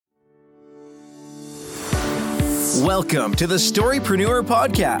Welcome to the Storypreneur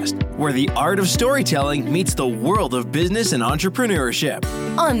Podcast, where the art of storytelling meets the world of business and entrepreneurship.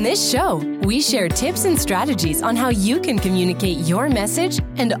 On this show, we share tips and strategies on how you can communicate your message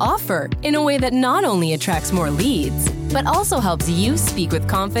and offer in a way that not only attracts more leads, but also helps you speak with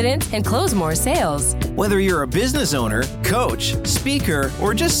confidence and close more sales. Whether you're a business owner, coach, speaker,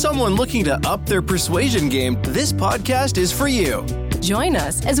 or just someone looking to up their persuasion game, this podcast is for you. Join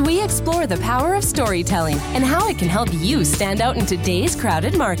us as we explore the power of storytelling and how it can help you stand out in today's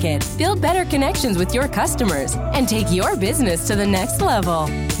crowded market, build better connections with your customers, and take your business to the next level.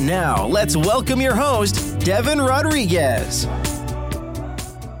 Now, let's welcome your host, Devin Rodriguez.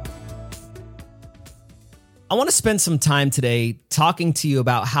 I want to spend some time today talking to you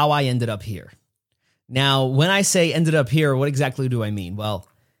about how I ended up here. Now, when I say ended up here, what exactly do I mean? Well,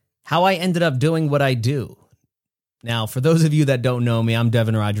 how I ended up doing what I do. Now, for those of you that don't know me, I'm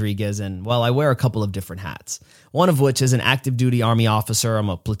Devin Rodriguez, and well, I wear a couple of different hats. One of which is an active duty Army officer. I'm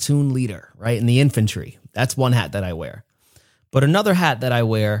a platoon leader, right, in the infantry. That's one hat that I wear. But another hat that I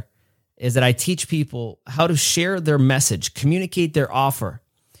wear is that I teach people how to share their message, communicate their offer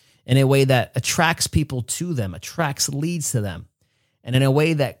in a way that attracts people to them, attracts leads to them, and in a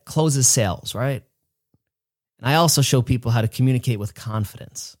way that closes sales, right? And I also show people how to communicate with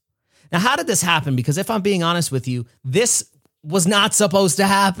confidence. Now, how did this happen? Because if I'm being honest with you, this was not supposed to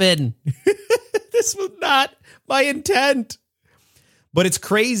happen. This was not my intent. But it's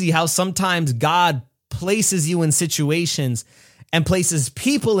crazy how sometimes God places you in situations and places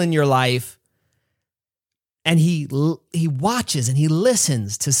people in your life, and he watches and he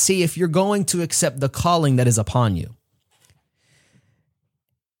listens to see if you're going to accept the calling that is upon you.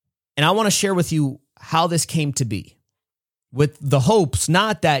 And I want to share with you how this came to be, with the hopes,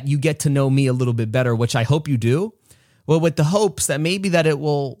 not that you get to know me a little bit better, which I hope you do, but with the hopes that maybe that it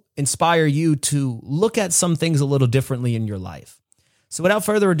will inspire you to look at some things a little differently in your life. So without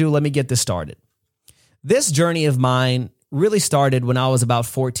further ado, let me get this started. This journey of mine really started when I was about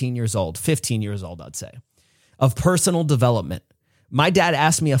 15 years old, I'd say, of personal development. My dad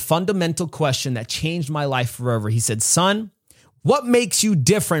asked me a fundamental question that changed my life forever. He said, "Son, what makes you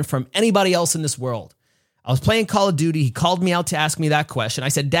different from anybody else in this world?" I was playing Call of Duty. He called me out to ask me that question. I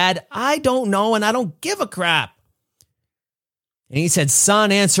said, "Dad, I don't know, and I don't give a crap." And he said,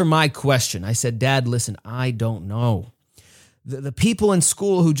 "Son, answer my question." I said, "Dad, listen, I don't know. The people in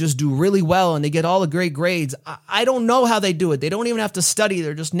school who just do really well and they get all the great grades, I don't know how they do it. They don't even have to study.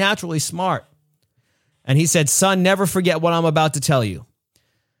 They're just naturally smart." And he said, "Son, never forget what I'm about to tell you.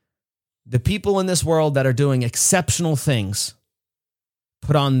 The people in this world that are doing exceptional things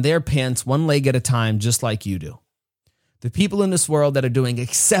put on their pants one leg at a time, just like you do. The people in this world that are doing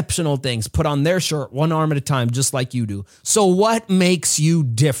exceptional things put on their shirt one arm at a time, just like you do. So what makes you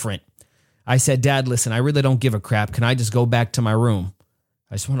different?" I said, "Dad, listen, I really don't give a crap. Can I just go back to my room?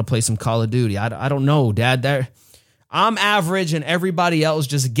 I just want to play some Call of Duty. I don't know, Dad. I'm average and everybody else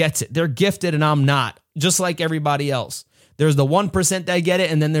just gets it. They're gifted and I'm not, just like everybody else. There's the 1% that get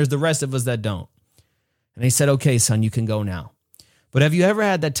it, and then there's the rest of us that don't." And he said, "Okay, son, you can go now." But have you ever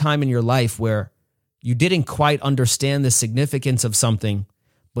had that time in your life where you didn't quite understand the significance of something,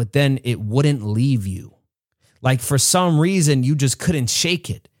 but then it wouldn't leave you? Like for some reason, you just couldn't shake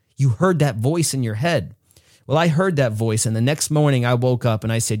it. You heard that voice in your head. Well, I heard that voice, and the next morning I woke up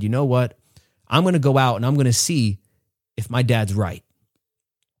and I said, "You know what? I'm going to go out and I'm going to see if my dad's right."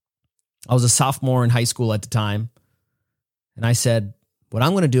 I was a sophomore in high school at the time. And I said, what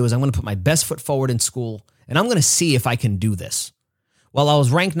I'm going to do is I'm going to put my best foot forward in school, and I'm going to see if I can do this. Well, I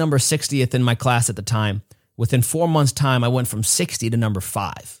was ranked number 60th in my class at the time. Within 4 months' time, I went from 60 to number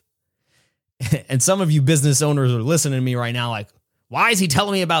 5. And some of you business owners are listening to me right now like, why is he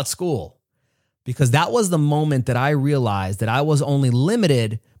telling me about school? Because that was the moment that I realized that I was only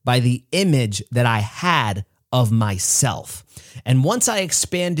limited by the image that I had of myself. And once I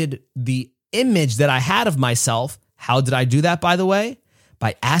expanded the image that I had of myself, how did I do that, by the way?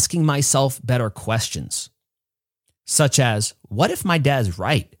 By asking myself better questions. Such as, what if my dad's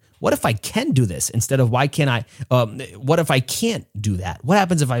right? What if I can do this instead of why can't I? What if I can't do that? What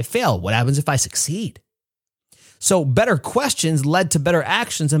happens if I fail? What happens if I succeed? So better questions led to better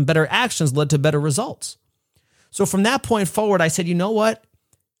actions, and better actions led to better results. So from that point forward, I said, you know what?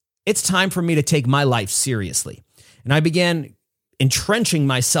 It's time for me to take my life seriously. And I began entrenching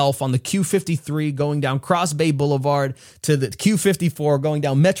myself on the Q53 going down Cross Bay Boulevard to the Q54 going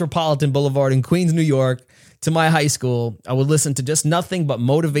down Metropolitan Boulevard in Queens, New York, to my high school. I would listen to just nothing but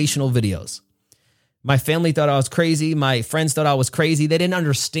motivational videos. My family thought I was crazy. My friends thought I was crazy. They didn't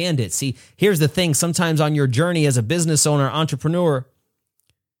understand it. See, here's the thing. Sometimes on your journey as a business owner, entrepreneur,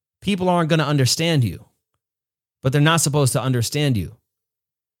 people aren't going to understand you. but they're not supposed to understand you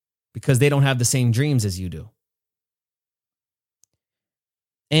because they don't have the same dreams as you do.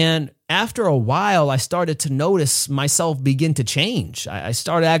 And after a while, I started to notice myself begin to change. I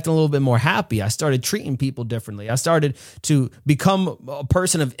started acting a little bit more happy. I started treating people differently. I started to become a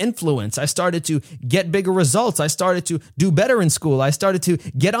person of influence. I started to get bigger results. I started to do better in school. I started to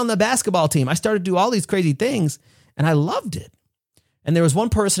get on the basketball team. I started to do all these crazy things, and I loved it. And there was one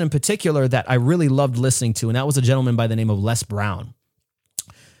person in particular that I really loved listening to, and that was a gentleman by the name of Les Brown.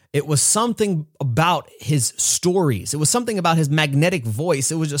 It was something about his stories. It was something about his magnetic voice.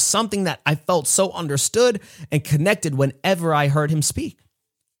 It was just something that I felt so understood and connected whenever I heard him speak.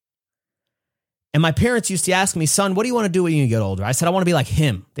 And my parents used to ask me, son, what do you want to do when you get older? I said, I want to be like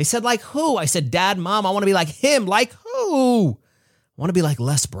him. They said, like who? I said, Dad, Mom, I want to be like him. Like who? I want to be like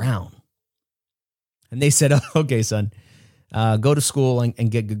Les Brown. And they said, okay, son, go to school and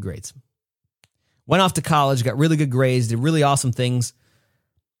get good grades. Went off to college, got really good grades, did really awesome things.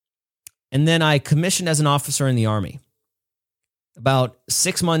 And then I commissioned as an officer in the Army. About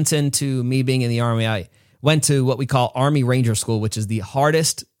 6 months into me being in the Army, I went to what we call Army Ranger School, which is the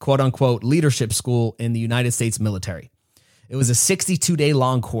hardest, quote unquote, leadership school in the United States military. It was a 62-day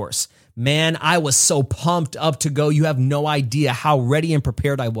long course. Man, I was so pumped up to go. You have no idea how ready and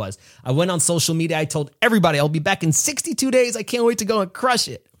prepared I was. I went on social media. I told everybody I'll be back in 62 days. I can't wait to go and crush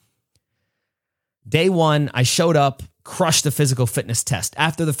it. Day one, I showed up, crushed the physical fitness test.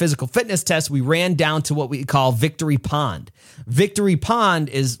 After the physical fitness test, we ran down to what we call Victory Pond. Victory Pond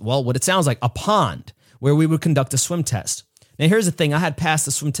is, well, what it sounds like, a pond where we would conduct a swim test. Now, here's the thing. I had passed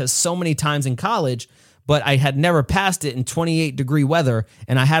the swim test so many times in college, but I had never passed it in 28-degree weather,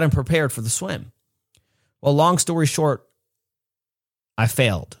 and I hadn't prepared for the swim. Well, long story short, I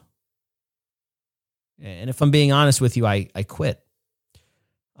failed. And if I'm being honest with you, I quit.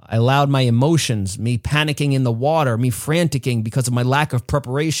 I allowed my emotions, me panicking in the water, me franticing because of my lack of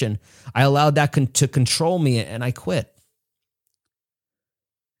preparation. I allowed that to control me, and I quit.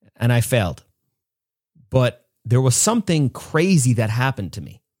 And I failed. But there was something crazy that happened to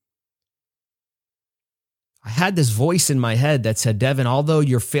me. I had this voice in my head that said, Devin, although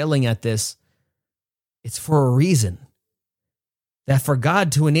you're failing at this, it's for a reason. That for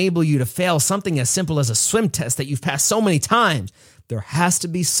God to enable you to fail something as simple as a swim test that you've passed so many times, there has to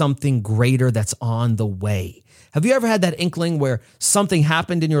be something greater that's on the way. Have you ever had that inkling where something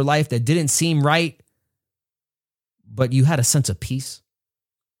happened in your life that didn't seem right, but you had a sense of peace?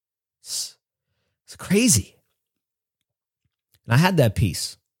 It's crazy. And I had that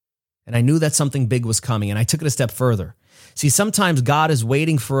peace. And I knew that something big was coming, and I took it a step further. See, sometimes God is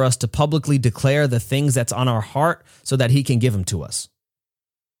waiting for us to publicly declare the things that's on our heart so that he can give them to us.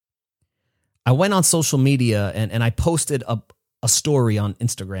 I went on social media and I posted a story on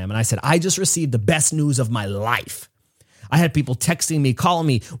Instagram, and I said, I just received the best news of my life. I had people texting me, calling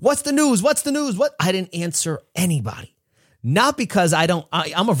me, what's the news? What's the news? What? I didn't answer anybody. Not because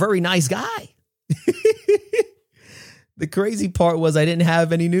I'm a very nice guy. The crazy part was I didn't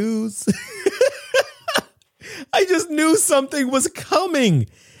have any news. I just knew something was coming,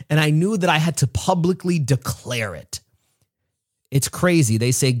 and I knew that I had to publicly declare it. It's crazy.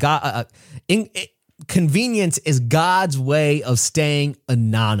 They say convenience is God's way of staying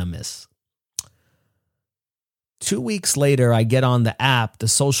anonymous. 2 weeks later, I get on the app, the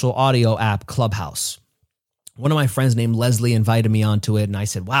social audio app, Clubhouse. One of my friends named Leslie invited me onto it, and I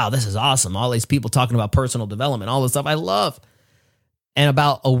said, wow, this is awesome. All these people talking about personal development, all this stuff I love. And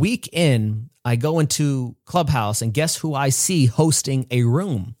about a week in, I go into Clubhouse, and guess who I see hosting a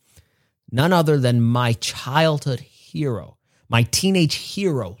room? None other than my childhood hero, my teenage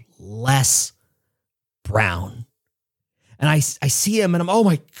hero, Les Brown. And I see him, and I'm, oh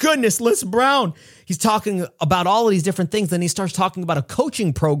my goodness, Les Brown. He's talking about all of these different things. Then he starts talking about a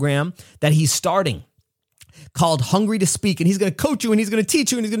coaching program that he's starting called Hungry to Speak. And he's going to coach you, and he's going to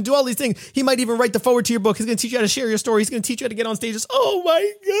teach you, and he's going to do all these things. He might even write the forward to your book. He's going to teach you how to share your story. He's going to teach you how to get on stages. Oh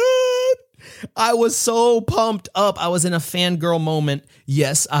my God. I was so pumped up. I was in a fangirl moment.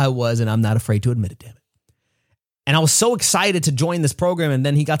 Yes, I was. And I'm not afraid to admit it, damn it. And I was so excited to join this program. And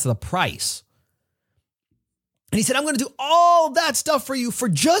then he got to the price. And he said, I'm going to do all that stuff for you for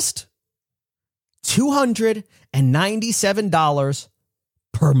just $297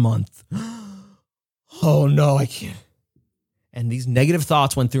 per month. Oh no, I can't. And these negative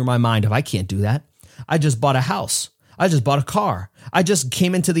thoughts went through my mind of, I can't do that. I just bought a house. I just bought a car. I just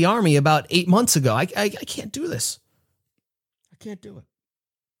came into the Army about 8 months ago. I can't do this. I can't do it.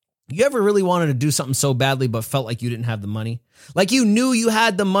 You ever really wanted to do something so badly but felt like you didn't have the money? Like you knew you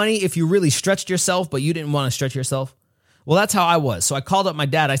had the money if you really stretched yourself, but you didn't want to stretch yourself? Well, that's how I was. So I called up my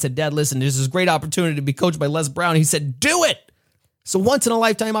dad. I said, Dad, listen, there's this great opportunity to be coached by Les Brown. He said, do it. So once in a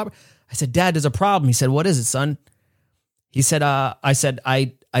lifetime opportunity. I said, Dad, there's a problem. He said, what is it, son? He said, I said,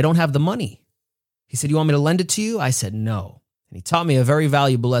 I don't have the money. He said, you want me to lend it to you? I said, no. And he taught me a very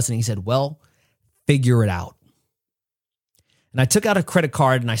valuable lesson. He said, well, figure it out. And I took out a credit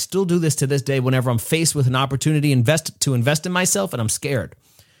card, and I still do this to this day whenever I'm faced with an opportunity to invest in myself and I'm scared.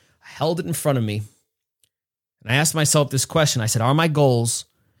 I held it in front of me, and I asked myself this question. I said, are my goals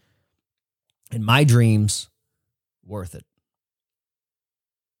and my dreams worth it?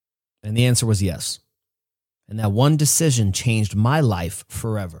 And the answer was yes. And that one decision changed my life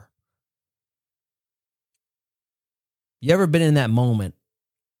forever. You ever been in that moment,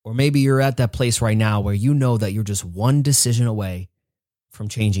 or maybe you're at that place right now where you know that you're just one decision away from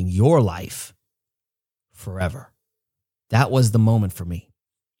changing your life forever? That was the moment for me.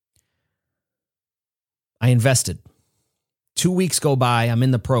 I invested. 2 weeks go by. I'm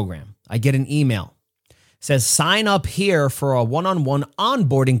in the program. I get an email. It says, sign up here for a one-on-one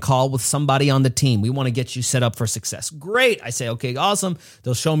onboarding call with somebody on the team. We want to get you set up for success. Great. I say, okay, awesome.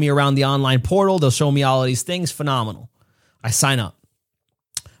 They'll show me around the online portal. They'll show me all of these things. Phenomenal. I sign up.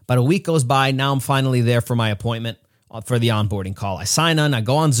 About a week goes by. Now I'm finally there for my appointment for the onboarding call. I sign on. I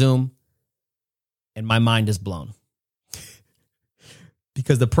go on Zoom, and my mind is blown.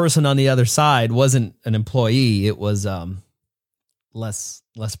 Because the person on the other side wasn't an employee. It was Les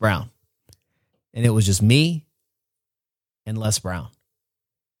Brown. And it was just me and Les Brown.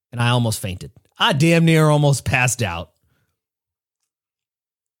 And I almost fainted. I damn near almost passed out.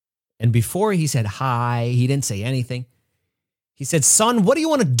 And before he said hi, he didn't say anything. He said, son, what do you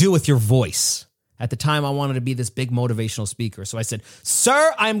want to do with your voice? At the time, I wanted to be this big motivational speaker. So I said,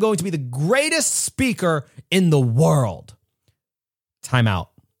 sir, I am going to be the greatest speaker in the world. Time out.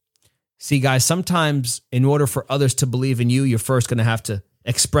 See, guys, sometimes in order for others to believe in you, you're first going to have to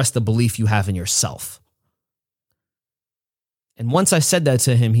express the belief you have in yourself. And once I said that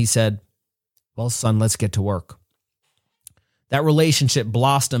to him, he said, well, son, let's get to work. That relationship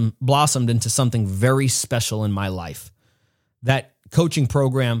blossomed into something very special in my life. That coaching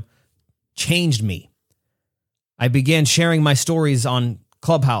program changed me. I began sharing my stories on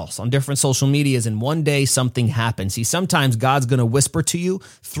Clubhouse, on different social medias, and one day something happened. See, sometimes God's going to whisper to you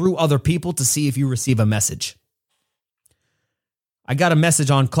through other people to see if you receive a message. I got a message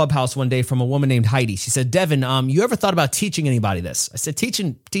on Clubhouse one day from a woman named Heidi. She said, Devin, you ever thought about teaching anybody this? I said,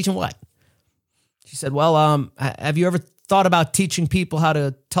 teaching what? She said, well, have you ever thought about teaching people how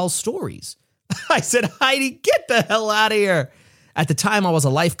to tell stories? I said, Heidi, get the hell out of here. At the time, I was a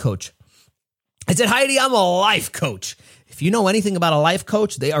life coach. I said, Heidi, I'm a life coach. If you know anything about a life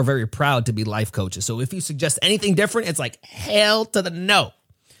coach, they are very proud to be life coaches. So if you suggest anything different, it's like hell to the no.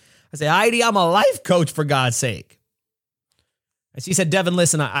 I said, Heidi, I'm a life coach, for God's sake. And she said, Devin,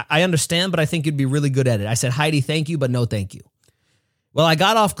 listen, I understand, but I think you'd be really good at it. I said, Heidi, thank you, but no thank you. Well, I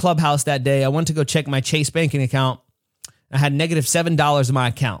got off Clubhouse that day. I went to go check my Chase banking account. I had negative $7 in my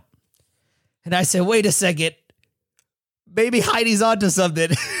account. And I said, wait a second. Maybe Heidi's onto something.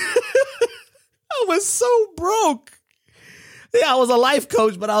 I was so broke. Yeah, I was a life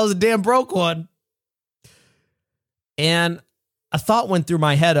coach, but I was a damn broke one. And a thought went through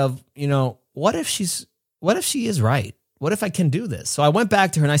my head of, what if she is right? What if I can do this? So I went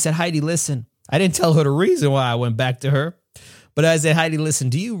back to her and I said, Heidi, listen, I didn't tell her the reason why I went back to her, but I said, Heidi, listen,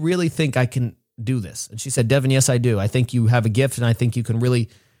 do you really think I can do this? And she said, Devin, yes, I do. I think you have a gift and I think you can really,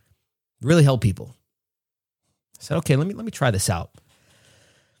 really help people. I said, okay, let me try this out.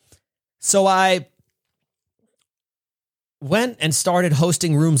 So I went and started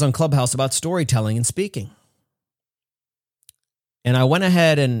hosting rooms on Clubhouse about storytelling and speaking. And I went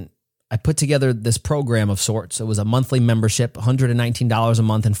ahead and I put together this program of sorts. It was a monthly membership, $119 a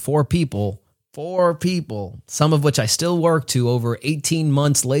month, and four people, some of which I still work to over 18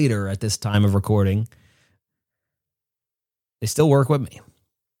 months later at this time of recording. They still work with me.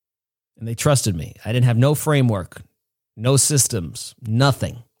 And they trusted me. I didn't have no framework, no systems,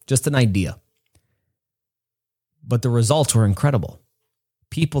 nothing, just an idea. But the results were incredible.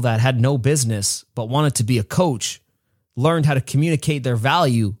 People that had no business but wanted to be a coach learned how to communicate their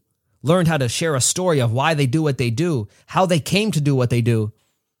value, learned how to share a story of why they do what they do, how they came to do what they do.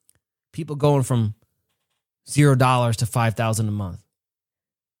 People going from $0 to $5,000 a month.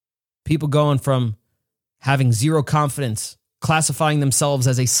 People going from having zero confidence, classifying themselves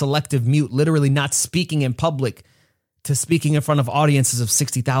as a selective mute, literally not speaking in public, to speaking in front of audiences of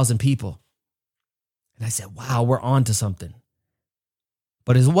 60,000 people. And I said, wow, we're on to something.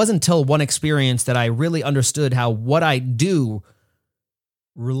 But it wasn't until one experience that I really understood how what I do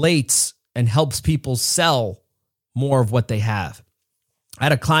relates and helps people sell more of what they have. I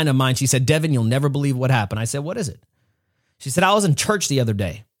had a client of mine. She said, Devin, you'll never believe what happened. I said, what is it? She said, I was in church the other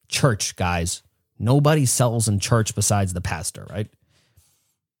day. Church, guys. Nobody sells in church besides the pastor, right?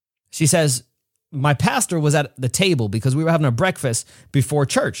 She says, my pastor was at the table because we were having a breakfast before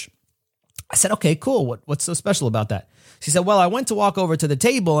church. I said, okay, cool. What's so special about that? She said, well, I went to walk over to the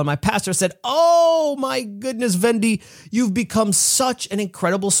table and my pastor said, oh my goodness, Vendy, you've become such an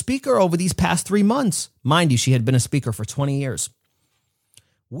incredible speaker over these past 3 months. Mind you, she had been a speaker for 20 years.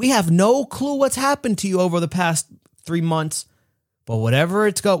 We have no clue what's happened to you over the past 3 months, but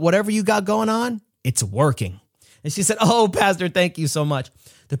whatever you got going on, it's working. And she said, oh, Pastor, thank you so much.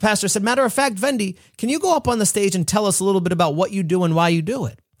 The pastor said, matter of fact, Vendy, can you go up on the stage and tell us a little bit about what you do and why you do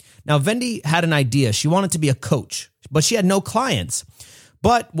it? Now, Vendy had an idea. She wanted to be a coach, but she had no clients.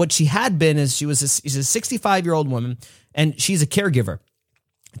 But what she had been is she's a 65-year-old woman, and she's a caregiver,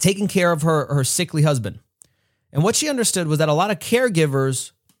 taking care of her sickly husband. And what she understood was that a lot of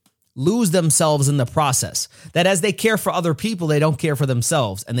caregivers lose themselves in the process, that as they care for other people, they don't care for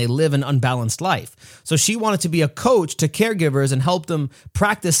themselves and they live an unbalanced life. So she wanted to be a coach to caregivers and help them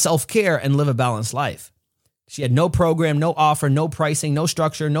practice self-care and live a balanced life. She had no program, no offer, no pricing, no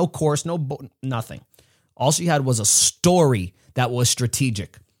structure, no course, nothing. All she had was a story that was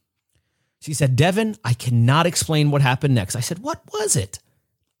strategic. She said, Devin, I cannot explain what happened next. I said, what was it?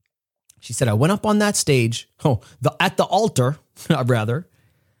 She said, I went up on that stage, at the altar, rather,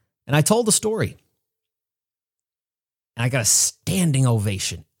 and I told the story. And I got a standing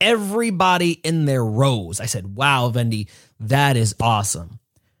ovation. Everybody in there rose. I said, wow, Vendy, that is awesome.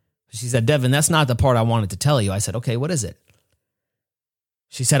 She said, Devin, that's not the part I wanted to tell you. I said, okay, what is it?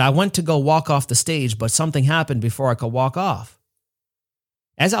 She said, I went to go walk off the stage, but something happened before I could walk off.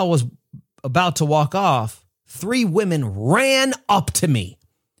 As I was about to walk off, 3 women ran up to me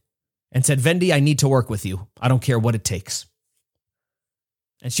and said, Vendy, I need to work with you. I don't care what it takes.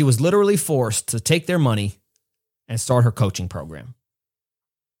 And she was literally forced to take their money and start her coaching program.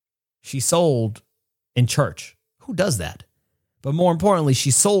 She sold in church. Who does that? But more importantly,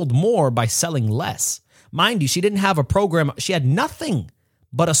 she sold more by selling less. Mind you, she didn't have a program. She had nothing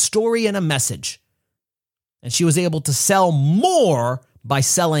but a story and a message. And she was able to sell more by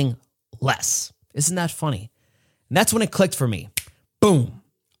selling less. Isn't that funny? And that's when it clicked for me. Boom,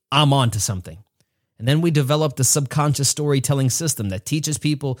 I'm on to something. And then we developed the subconscious storytelling system that teaches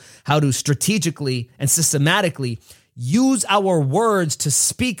people how to strategically and systematically use our words to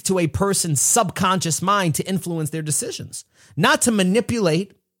speak to a person's subconscious mind to influence their decisions. Not to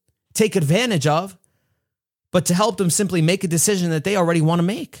manipulate, take advantage of, but to help them simply make a decision that they already want to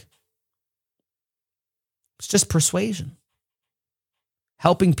make. It's just persuasion.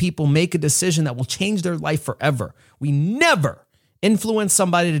 Helping people make a decision that will change their life forever. We never influence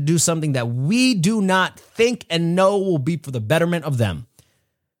somebody to do something that we do not think and know will be for the betterment of them.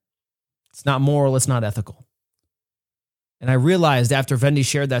 It's not moral, it's not ethical. And I realized after Vendy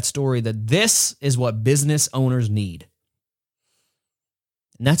shared that story that this is what business owners need.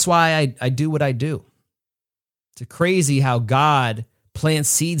 And that's why I do what I do. It's crazy how God plants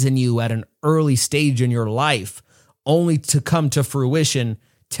seeds in you at an early stage in your life, only to come to fruition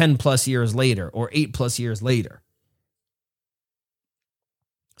 10 plus years later or 8 plus years later.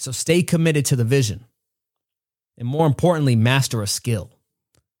 So stay committed to the vision. And more importantly, master a skill.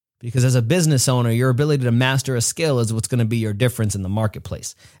 Because as a business owner, your ability to master a skill is what's going to be your difference in the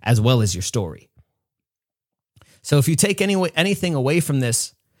marketplace, as well as your story. So if you take anything away from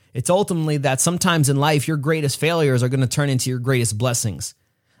this, it's ultimately that sometimes in life, your greatest failures are going to turn into your greatest blessings.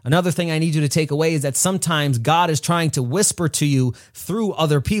 Another thing I need you to take away is that sometimes God is trying to whisper to you through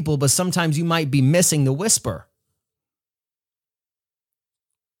other people, but sometimes you might be missing the whisper.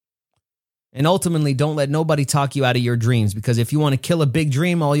 And ultimately, don't let nobody talk you out of your dreams, because if you want to kill a big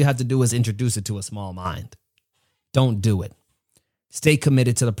dream, all you have to do is introduce it to a small mind. Don't do it. Stay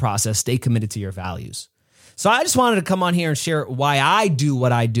committed to the process. Stay committed to your values. So I just wanted to come on here and share why I do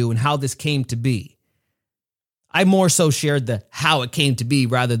what I do and how this came to be. I more so shared the how it came to be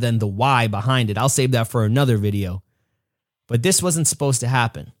rather than the why behind it. I'll save that for another video. But this wasn't supposed to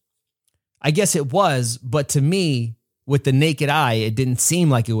happen. I guess it was, but to me, with the naked eye, it didn't seem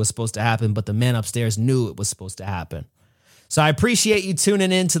like it was supposed to happen, but the man upstairs knew it was supposed to happen. So I appreciate you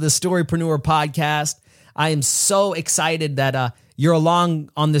tuning in to the Storypreneur podcast. I am so excited that you're along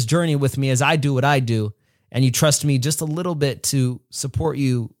on this journey with me as I do what I do, and you trust me just a little bit to support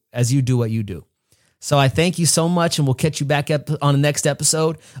you as you do what you do. So I thank you so much, and we'll catch you back up on the next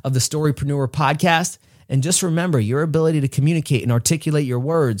episode of the Storypreneur podcast. And just remember, your ability to communicate and articulate your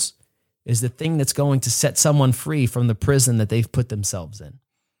words is the thing that's going to set someone free from the prison that they've put themselves in.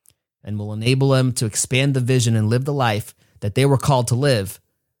 and will enable them to expand the vision and live the life that they were called to live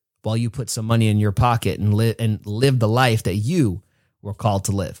while you put some money in your pocket and live the life that you were called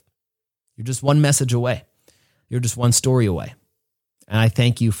to live. You're just one message away. You're just one story away. And I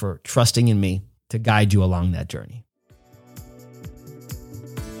thank you for trusting in me to guide you along that journey.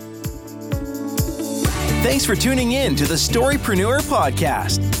 Thanks for tuning in to the Storypreneur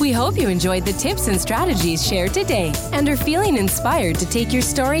Podcast. We hope you enjoyed the tips and strategies shared today and are feeling inspired to take your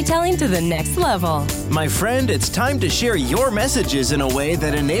storytelling to the next level. My friend, it's time to share your messages in a way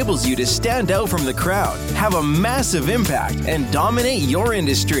that enables you to stand out from the crowd, have a massive impact, and dominate your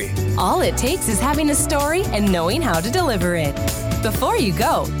industry. All it takes is having a story and knowing how to deliver it. Before you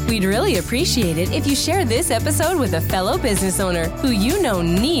go, we'd really appreciate it if you share this episode with a fellow business owner who you know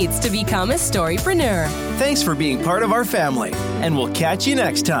needs to become a storypreneur. Thanks for being part of our family, and we'll catch you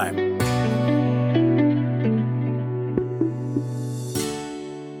next time.